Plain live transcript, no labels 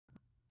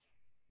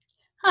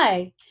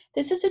Hi,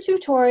 this is a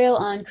tutorial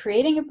on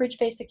creating a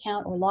Bridgebase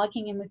account or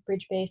logging in with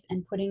Bridgebase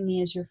and putting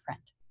me as your friend.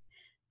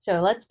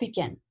 So let's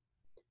begin.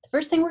 The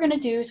first thing we're going to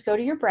do is go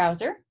to your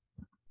browser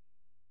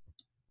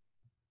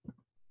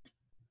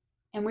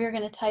and we're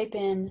going to type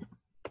in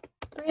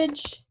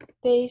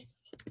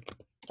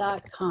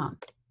bridgebase.com.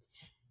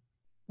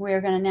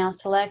 We're going to now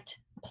select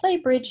Play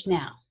Bridge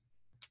Now.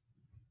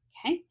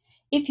 Okay.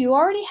 If you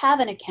already have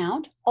an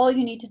account, all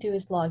you need to do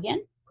is log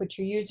in, put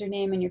your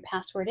username and your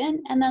password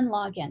in, and then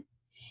log in.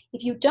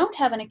 If you don't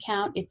have an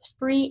account, it's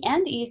free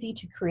and easy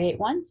to create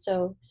one,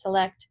 so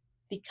select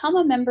Become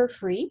a Member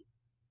Free,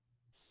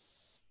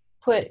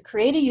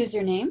 create a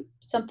username,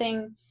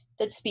 something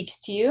that speaks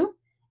to you,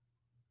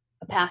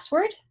 a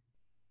password,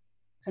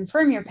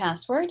 confirm your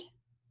password,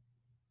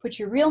 put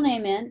your real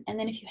name in, and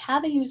then if you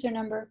have a user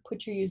number,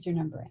 put your user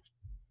number in.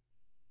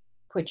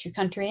 Put your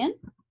country in,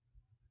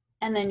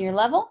 and then your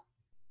level,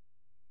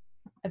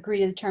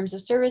 agree to the terms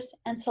of service,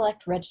 and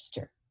select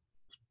Register.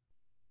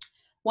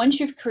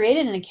 Once you've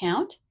created an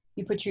account,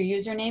 you put your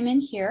username in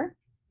here,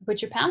 you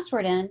put your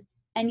password in,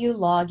 and you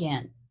log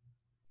in.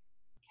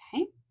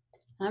 Okay,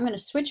 I'm going to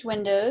switch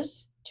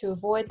windows to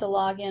avoid the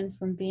login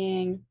from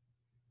being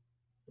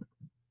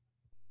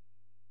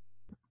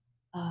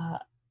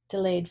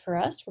delayed for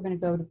us. We're going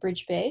to go to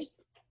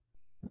Bridgebase.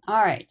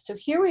 All right, so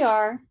here we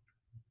are.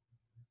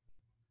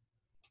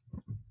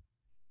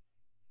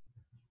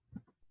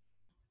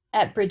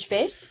 At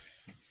Bridgebase,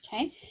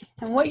 okay?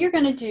 And what you're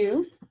going to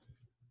do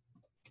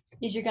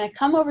is you're going to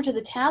come over to the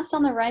tabs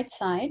on the right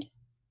side.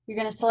 You're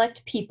going to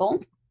select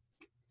People.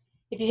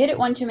 If you hit it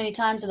one too many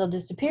times, it'll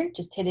disappear.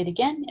 Just hit it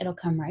again, it'll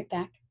come right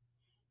back.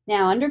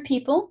 Now under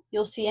People,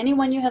 you'll see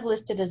anyone you have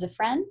listed as a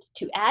friend.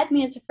 To add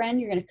me as a friend,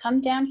 you're going to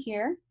come down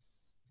here.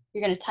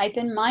 You're going to type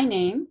in my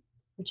name,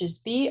 which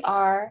is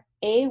BRAYSEN,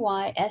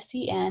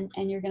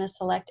 and you're going to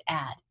select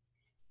Add.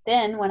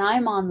 Then when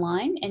I'm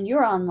online and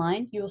you're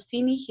online, you will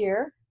see me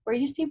here where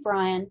you see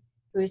Brian,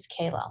 who is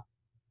Kayla.